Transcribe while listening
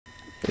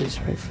is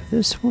right for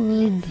this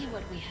one. Let's see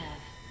what we have.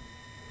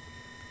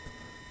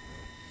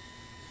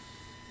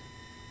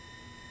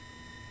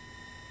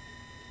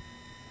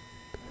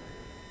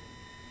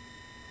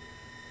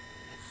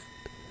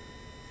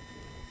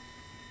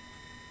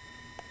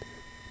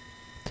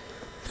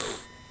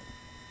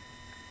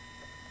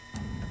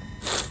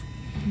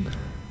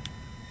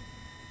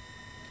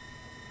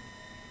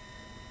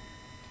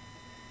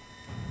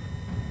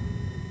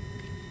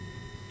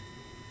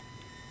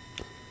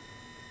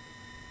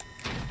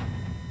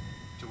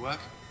 To work?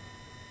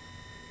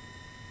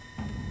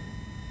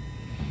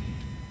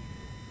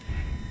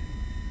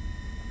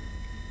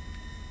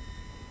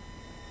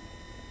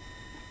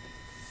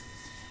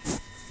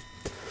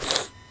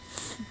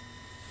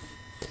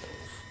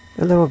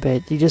 A little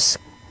bit. You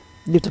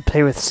have to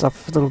play with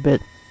stuff a little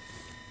bit.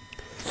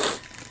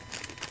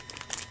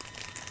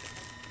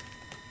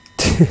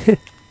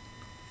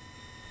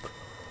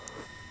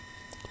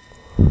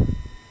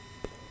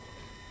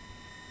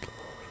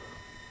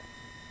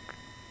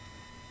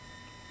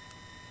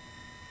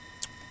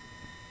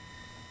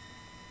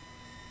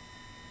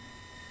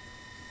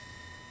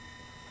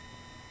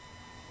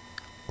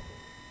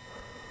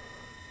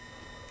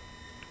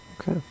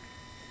 Okay.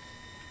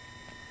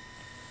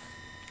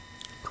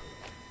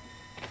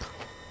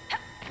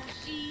 For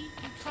she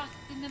who trusts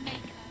in the Maker,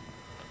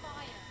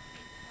 fire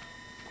is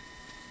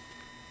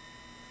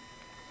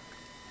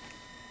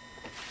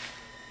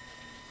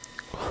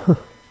her.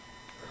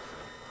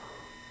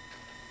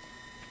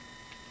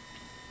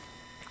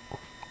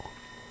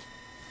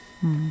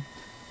 Hmm.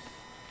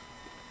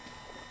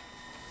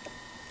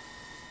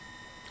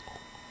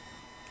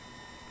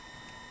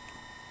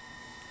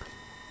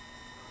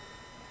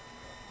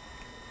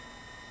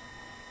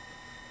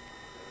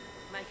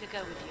 Maker, go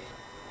with you.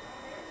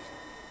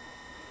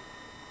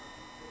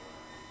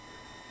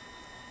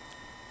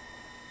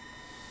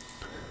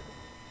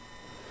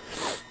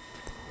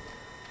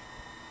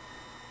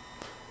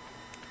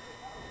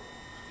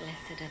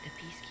 Blessed are the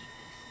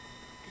peacekeepers,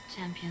 the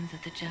champions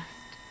of the just.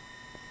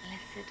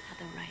 Blessed are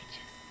the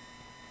righteous,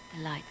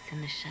 the lights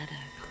in the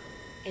shadow.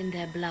 In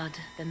their blood,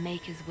 the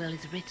Maker's will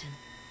is written.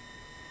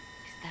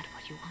 Is that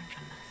what you want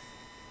from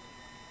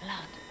us?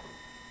 Blood.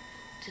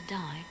 To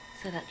die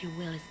so that your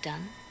will is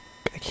done?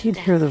 I can't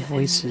hear the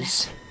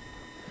voices.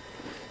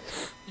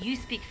 You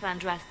speak for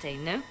Andraste,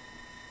 no?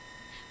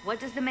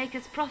 What does the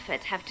Maker's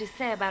prophet have to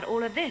say about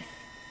all of this?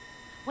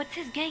 What's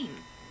his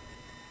game?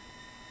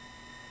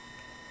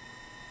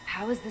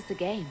 How is this a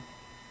game?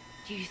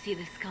 Do you see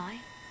the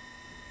sky?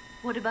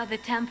 What about the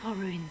temple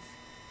ruins?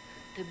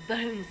 The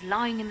bones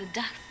lying in the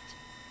dust?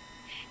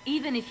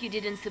 Even if you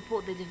didn't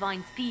support the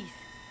Divine's peace,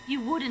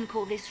 you wouldn't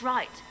call this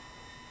right.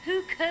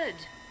 Who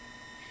could?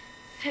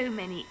 So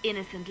many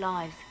innocent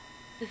lives.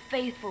 The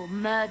faithful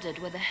murdered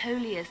where the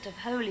holiest of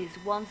holies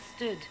once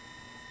stood.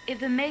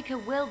 If the Maker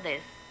willed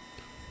this,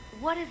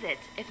 what is it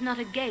if not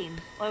a game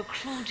or a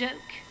cruel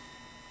joke?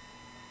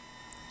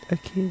 I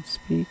can't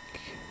speak.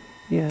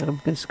 Yeah,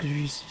 I'm just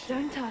confused.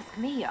 Don't ask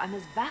me, I'm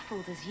as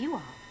baffled as you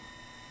are.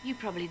 You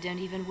probably don't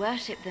even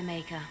worship the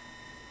Maker.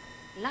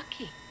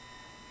 Lucky.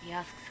 He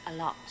asks a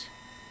lot.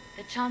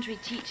 The Chantry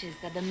teaches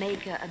that the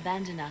Maker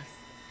abandoned us.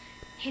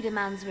 He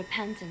demands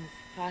repentance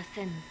for our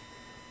sins.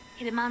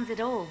 He demands it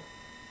all.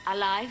 Our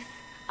lives,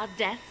 our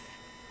deaths.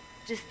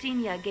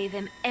 Justinia gave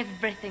him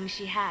everything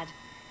she had,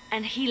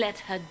 and he let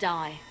her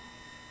die.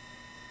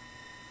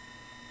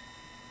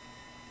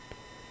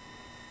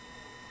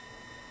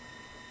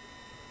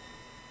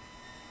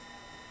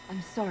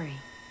 I'm sorry.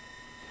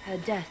 Her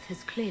death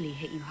has clearly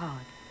hit you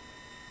hard.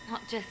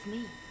 Not just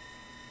me.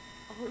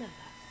 All of us.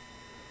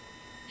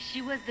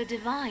 She was the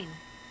Divine.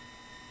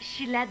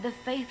 She led the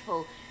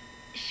faithful.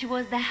 She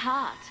was their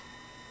heart.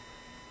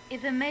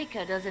 If the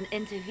Maker doesn't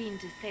intervene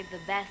to save the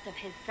best of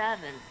his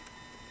servants,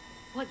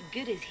 what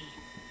good is he?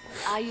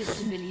 I used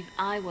to believe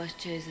I was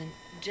chosen,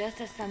 just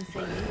as some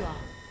say you are.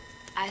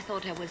 I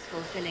thought I was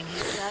fulfilling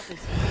his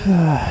purpose for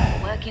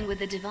me, working with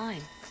the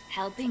Divine,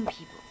 helping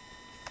people.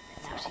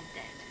 But now she's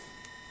dead.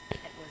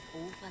 It was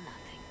all for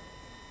nothing.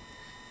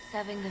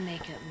 Serving the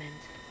Maker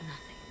meant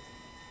nothing.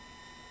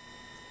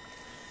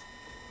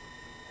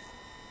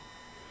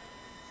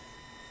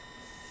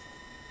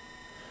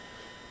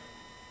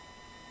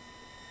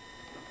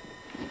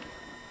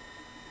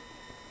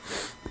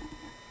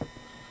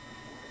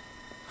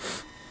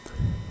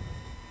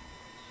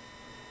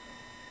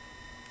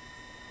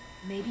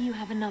 Maybe you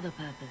have another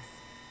purpose.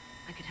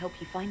 I could help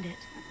you find it.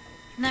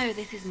 No,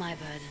 this is my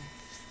burden.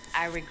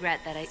 I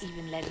regret that I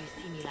even let you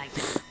see me like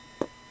this.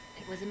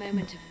 It was a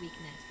moment of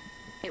weakness.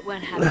 It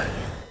won't happen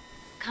again.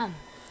 Come,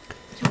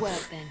 to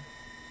work then.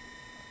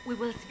 We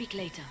will speak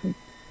later.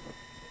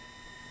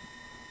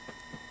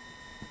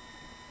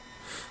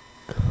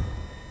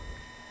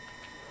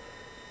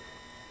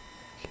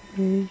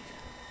 Okay.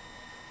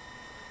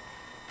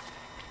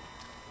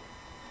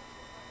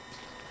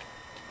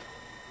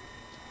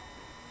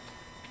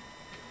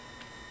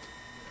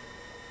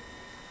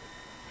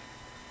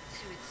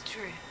 So it's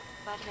true.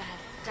 Butler has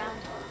stoned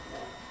us.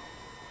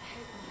 I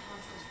hope my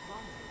hunch was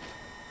wrong.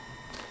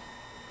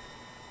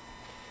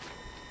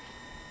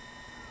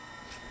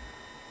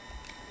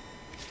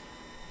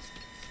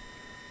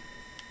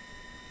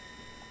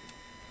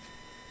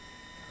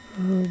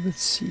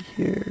 Let's see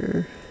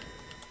here.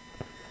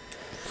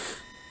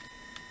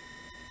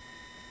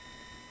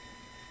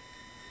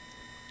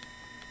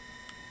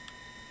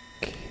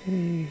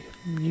 Okay,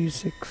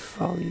 music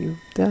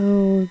volume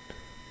down.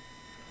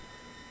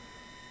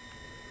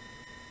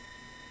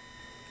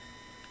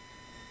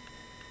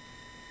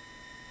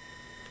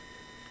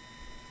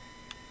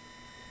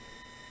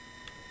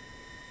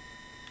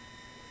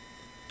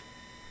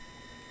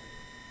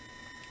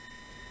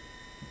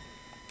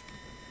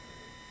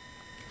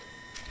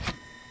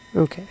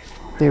 Okay,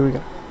 there we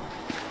go.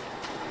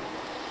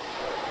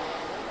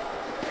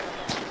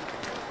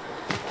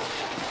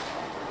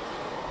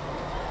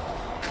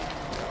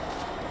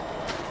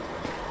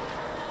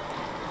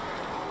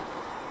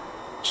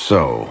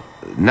 So,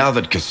 now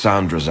that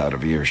Cassandra's out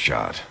of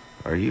earshot,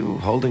 are you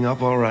holding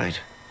up all right?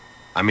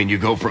 I mean, you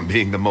go from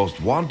being the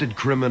most wanted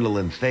criminal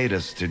in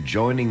Thedas to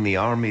joining the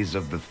armies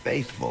of the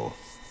faithful.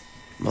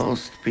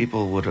 Most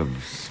people would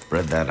have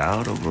spread that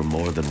out over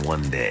more than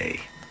one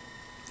day.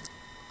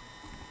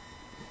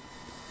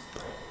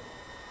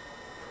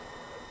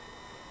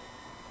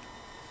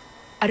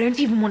 I don't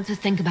even want to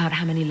think about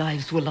how many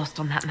lives were lost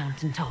on that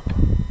mountaintop.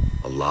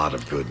 A lot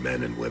of good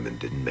men and women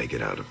didn't make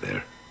it out of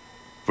there.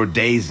 For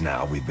days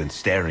now, we've been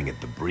staring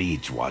at the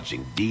breach,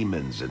 watching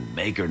demons and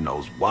maker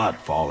knows what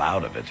fall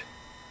out of it.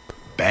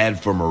 Bad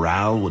for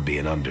morale would be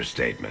an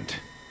understatement.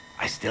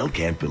 I still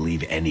can't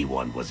believe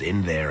anyone was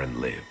in there and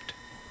lived.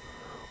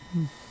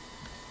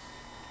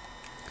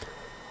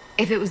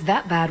 If it was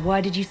that bad,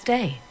 why did you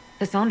stay?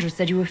 Cassandra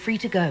said you were free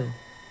to go.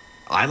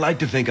 I like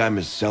to think I'm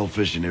as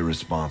selfish and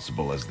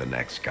irresponsible as the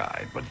next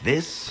guy, but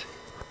this...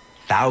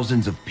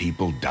 Thousands of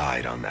people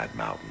died on that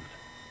mountain.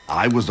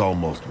 I was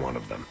almost one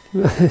of them.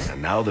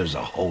 And now there's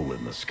a hole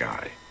in the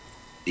sky.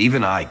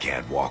 Even I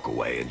can't walk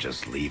away and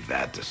just leave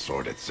that to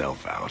sort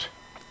itself out.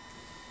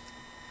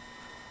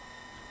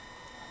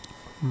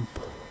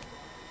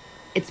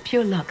 It's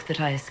pure luck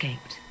that I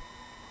escaped.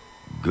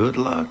 Good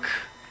luck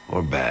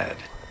or bad?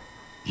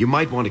 You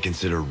might want to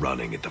consider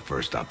running at the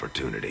first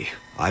opportunity.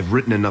 I've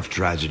written enough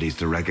tragedies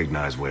to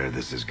recognize where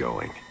this is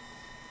going.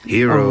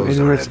 Heroes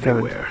are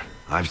everywhere.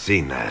 I've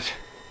seen that.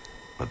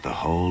 But the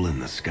hole in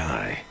the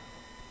sky...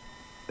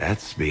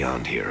 That's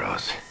beyond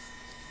heroes.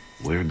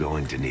 We're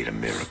going to need a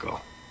miracle.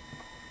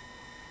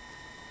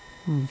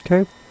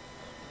 Okay.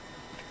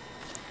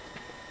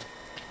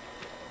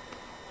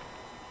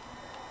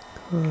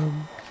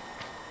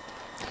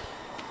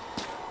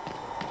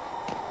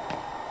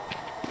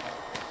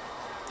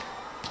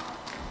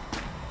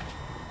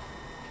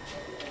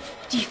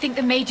 Do you think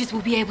the mages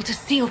will be able to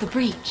seal the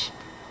breach?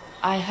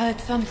 I heard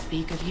some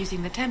speak of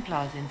using the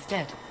Templars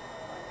instead.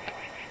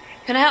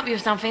 Can I help you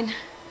with something?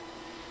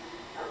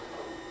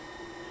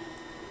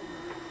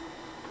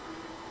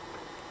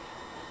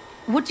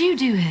 What do you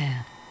do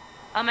here?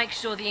 I make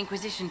sure the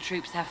Inquisition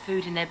troops have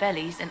food in their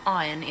bellies and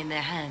iron in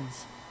their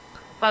hands.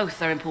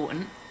 Both are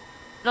important.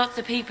 Lots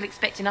of people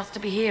expecting us to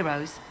be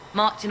heroes,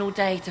 marching all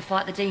day to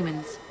fight the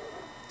demons.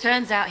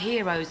 Turns out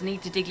heroes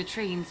need to dig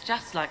latrines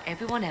just like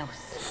everyone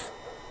else.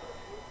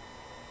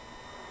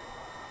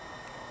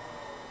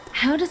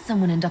 How does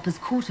someone end up as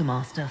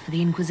quartermaster for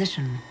the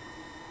Inquisition?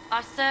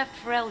 I served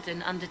for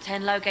Eldon under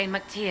Ten Loghain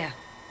MacTier,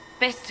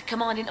 best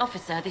commanding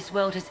officer this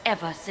world has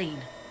ever seen.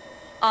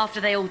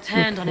 After they all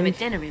turned on him at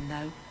Denerim,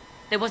 though,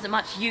 there wasn't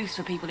much use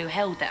for people who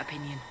held that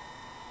opinion.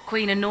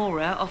 Queen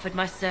Honora offered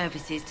my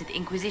services to the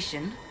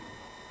Inquisition.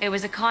 It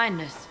was a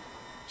kindness.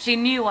 She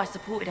knew I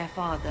supported her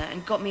father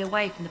and got me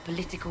away from the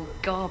political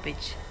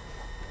garbage.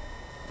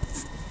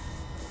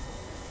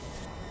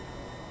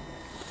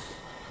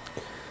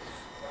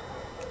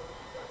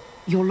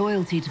 Your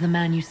loyalty to the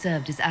man you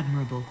served is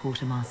admirable,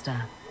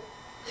 Quartermaster.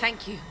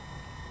 Thank you.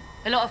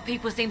 A lot of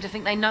people seem to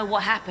think they know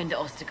what happened at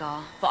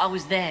Ostagar, but I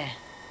was there.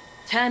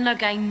 Ten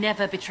Loghain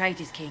never betrayed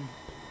his king.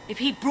 If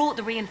he'd brought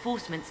the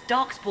reinforcements,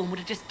 Darkspawn would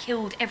have just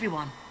killed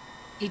everyone.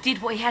 He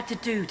did what he had to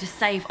do to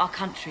save our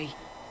country,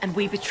 and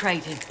we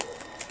betrayed him.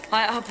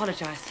 I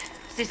apologize.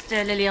 Sister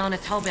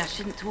Liliana told me I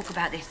shouldn't talk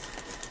about this.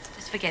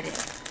 Just forget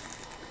it.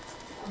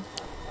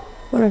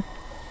 Okay.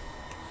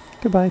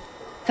 Goodbye.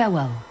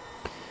 Farewell.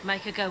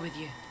 Make her go with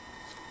you.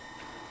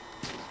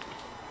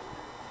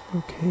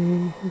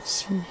 Okay, let's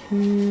see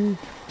here.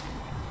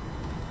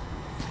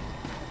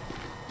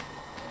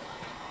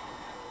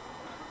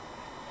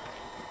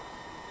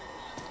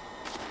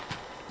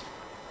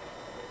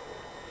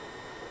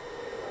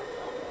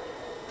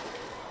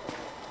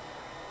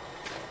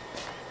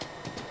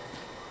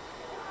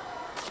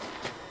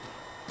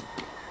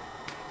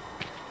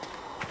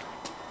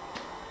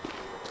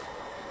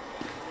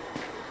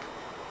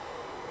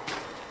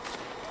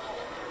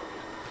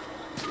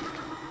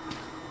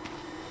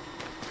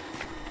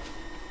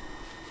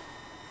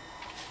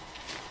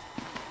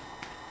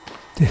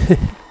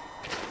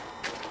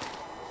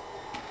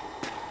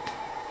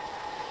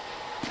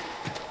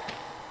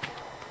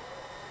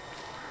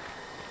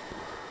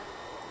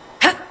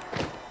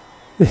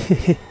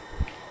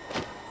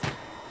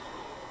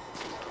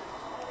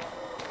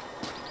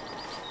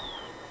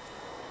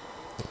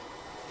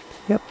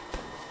 Yep.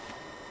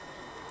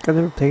 I've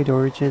never played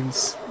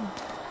Origins.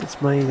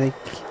 It's my, like,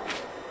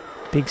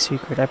 big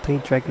secret. I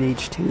played Dragon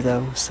Age 2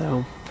 though,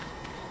 so...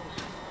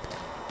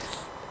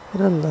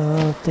 And I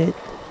loved it.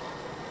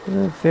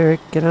 Varric,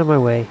 get out of my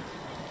way.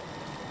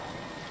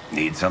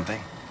 Need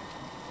something?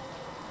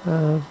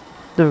 Never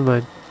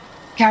mind.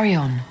 Carry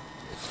on.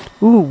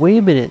 Ooh, wait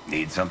a minute.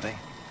 Need something?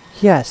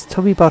 Yes,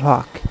 tell me about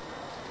Hawk.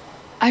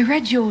 I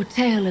read your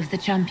Tale of the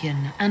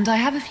Champion, and I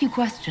have a few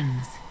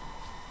questions.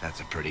 That's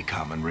a pretty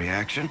common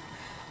reaction.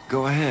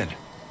 Go ahead.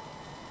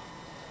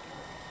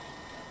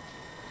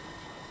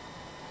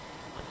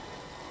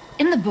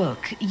 In the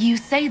book, you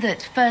say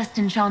that first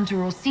Enchanter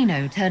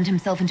Orsino turned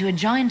himself into a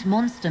giant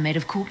monster made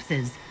of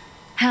corpses.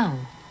 How?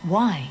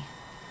 Why?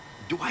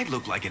 Do I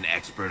look like an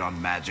expert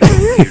on magical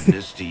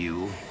weirdness to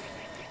you?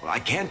 Well, I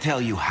can't tell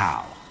you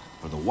how.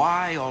 For the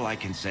why, all I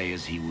can say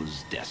is he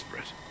was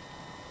desperate.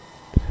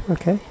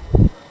 Okay.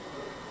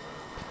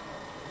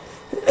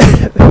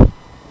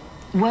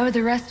 Where are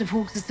the rest of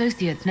Hawk's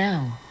associates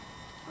now?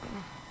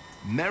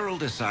 Meryl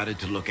decided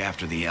to look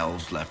after the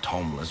elves left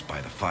homeless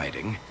by the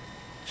fighting.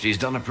 She's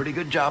done a pretty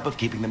good job of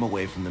keeping them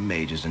away from the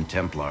mages and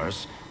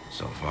Templars,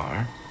 so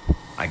far.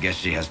 I guess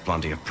she has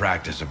plenty of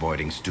practice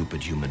avoiding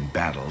stupid human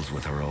battles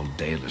with her old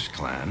Dalish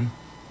clan.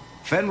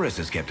 Fenris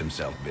has kept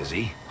himself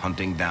busy,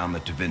 hunting down the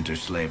Tevinter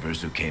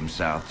slavers who came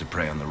south to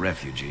prey on the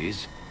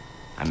refugees.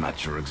 I'm not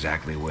sure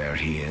exactly where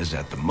he is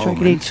at the moment.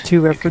 Dragon Age 2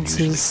 You references.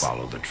 can usually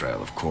follow the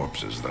trail of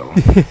corpses, though.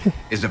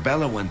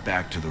 Isabella went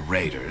back to the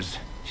raiders.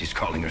 She's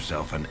calling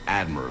herself an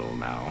admiral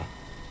now.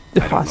 I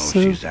don't know if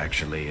Awesome. she's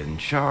actually in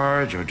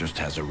charge or just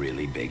has a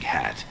really big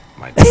hat.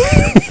 Might be the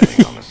same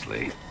thing,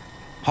 honestly.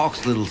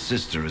 Hawk's little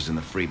sister is in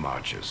the Free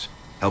Marches,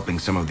 helping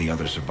some of the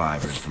other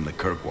survivors from the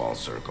Kirkwall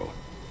Circle.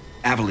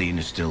 Aveline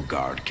is still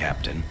guard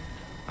captain.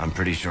 I'm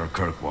pretty sure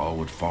Kirkwall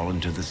would fall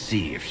into the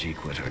sea if she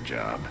quit her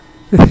job.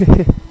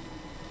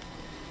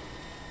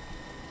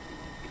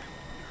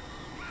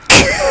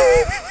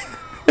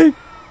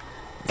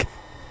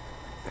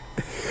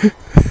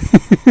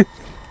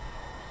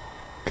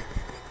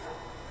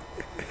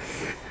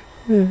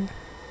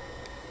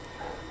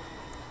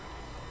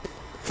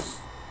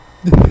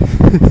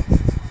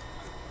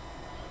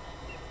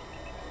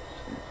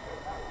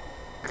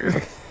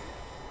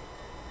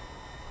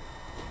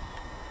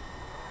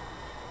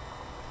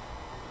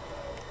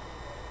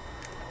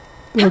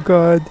 Oh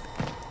god.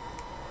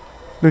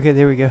 Okay,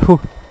 there we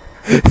go.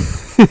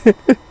 That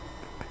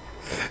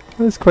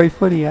was quite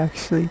funny,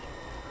 actually.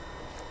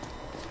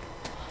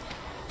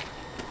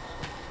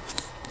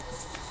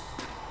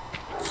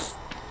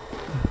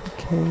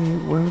 Okay,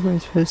 where am I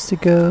supposed to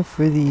go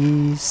for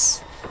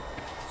these?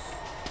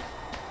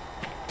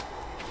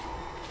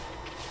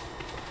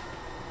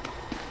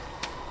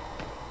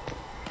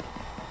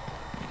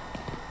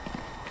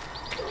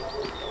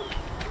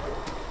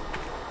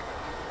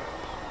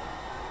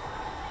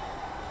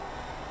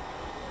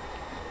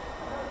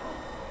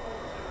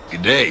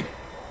 Good day.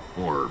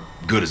 Or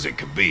good as it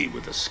could be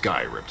with the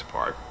sky ripped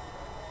apart.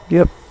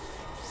 Yep.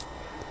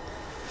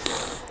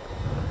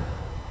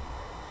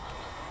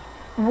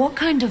 What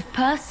kind of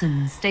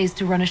person stays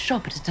to run a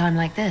shop at a time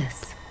like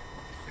this?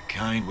 The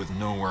kind with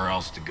nowhere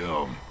else to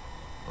go.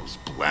 Those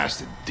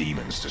blasted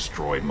demons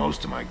destroyed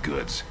most of my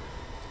goods.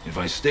 If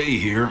I stay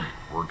here,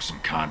 work some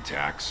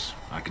contacts,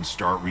 I can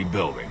start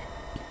rebuilding.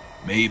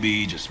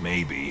 Maybe, just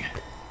maybe,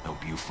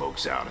 help you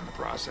folks out in the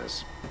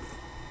process.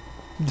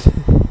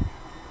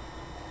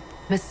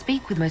 Must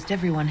speak with most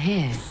everyone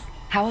here.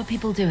 How are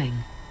people doing?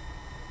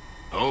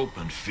 Hope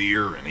and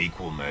fear in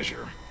equal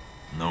measure.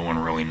 No one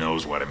really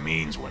knows what it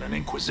means when an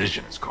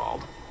Inquisition is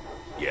called.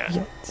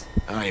 Yet.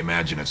 I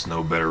imagine it's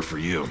no better for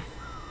you.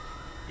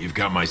 You've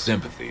got my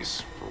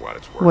sympathies, for what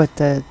it's worth.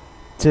 What,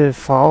 to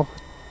fall?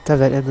 To have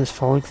that endless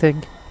falling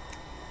thing?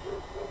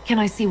 Can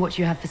I see what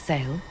you have for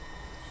sale?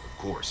 Of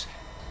course.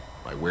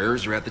 My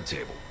wares are at the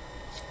table.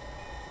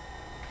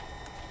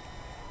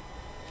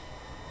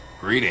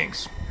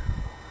 Greetings.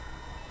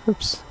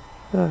 Oops.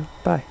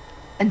 Bye.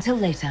 Until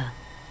later.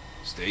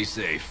 Stay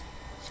safe.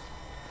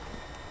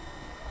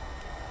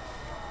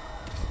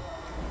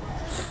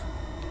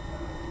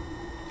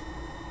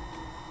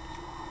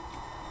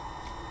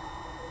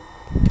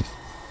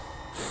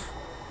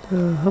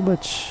 How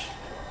much?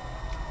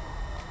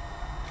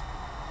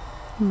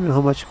 I don't know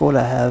how much gold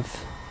I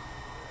have.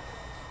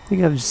 I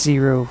think I have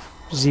 0,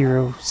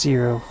 0,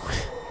 0.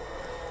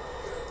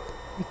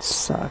 It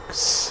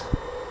sucks.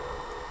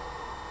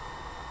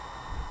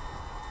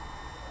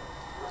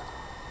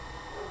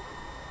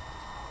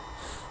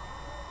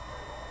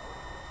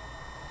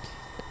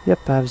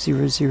 Yep, I have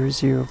 0, 0,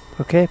 0.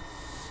 Okay.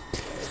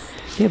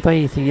 Can't buy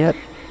anything yet.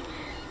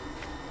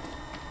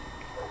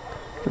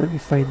 Let me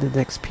find the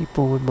next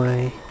people in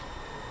my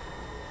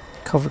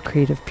cover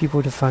creative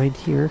people to find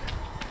here.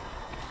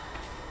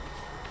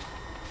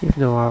 Even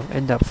though I'll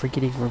end up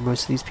forgetting where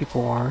most of these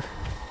people are.